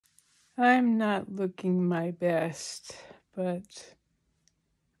I'm not looking my best, but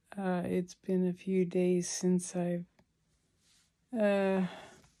it's been a few days since I've uh,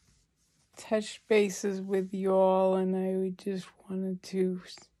 touched bases with you all, and I just wanted to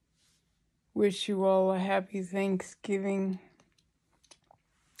wish you all a happy Thanksgiving.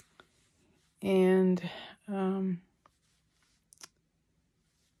 And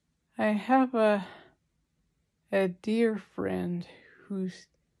I have a dear friend who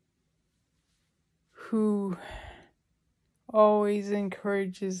always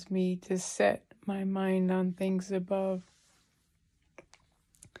encourages me to set my mind on things above.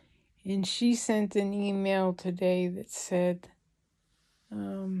 And she sent an email today that said,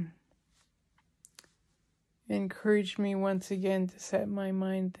 encouraged me once again to set my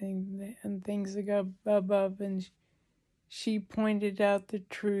mind on things above. And she pointed out the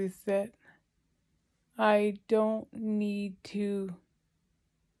truth that I don't need to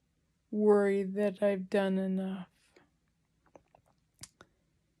worry that I've done enough.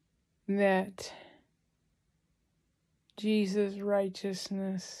 That Jesus'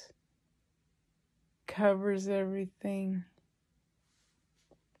 righteousness covers everything.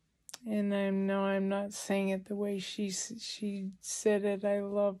 And I know I'm not saying it the way she said it. I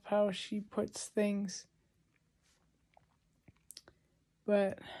love how she puts things.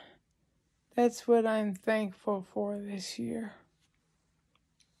 But that's what I'm thankful for this year.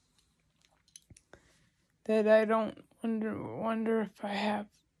 That I don't wonder if I've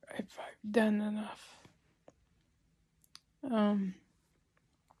done enough.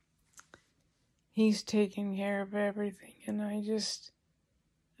 He's taken care of everything, and I just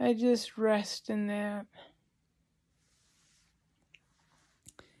rest in that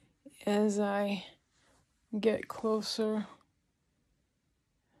as I get closer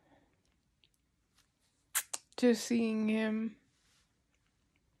to seeing him.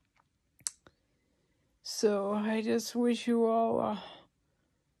 So I just wish you all a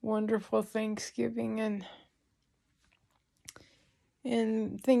wonderful Thanksgiving,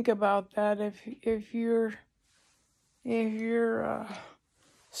 and think about that if you're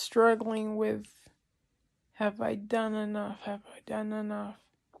struggling with, have I done enough? Have I done enough?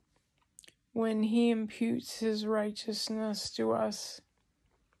 When he imputes his righteousness to us,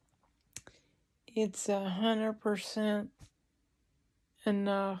 it's 100%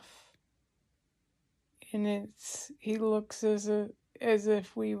 enough, and he looks as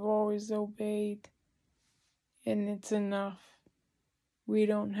if we've always obeyed, and it's enough. We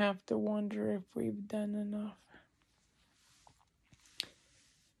don't have to wonder if we've done enough.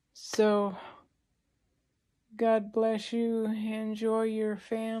 So, God bless you. Enjoy your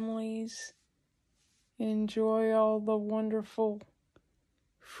families. Enjoy all the wonderful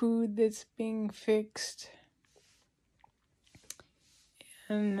food that's being fixed.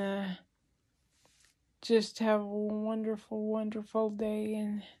 And just have a wonderful, wonderful day.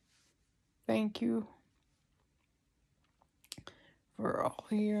 And thank you for all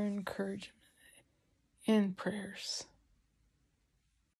your encouragement and prayers.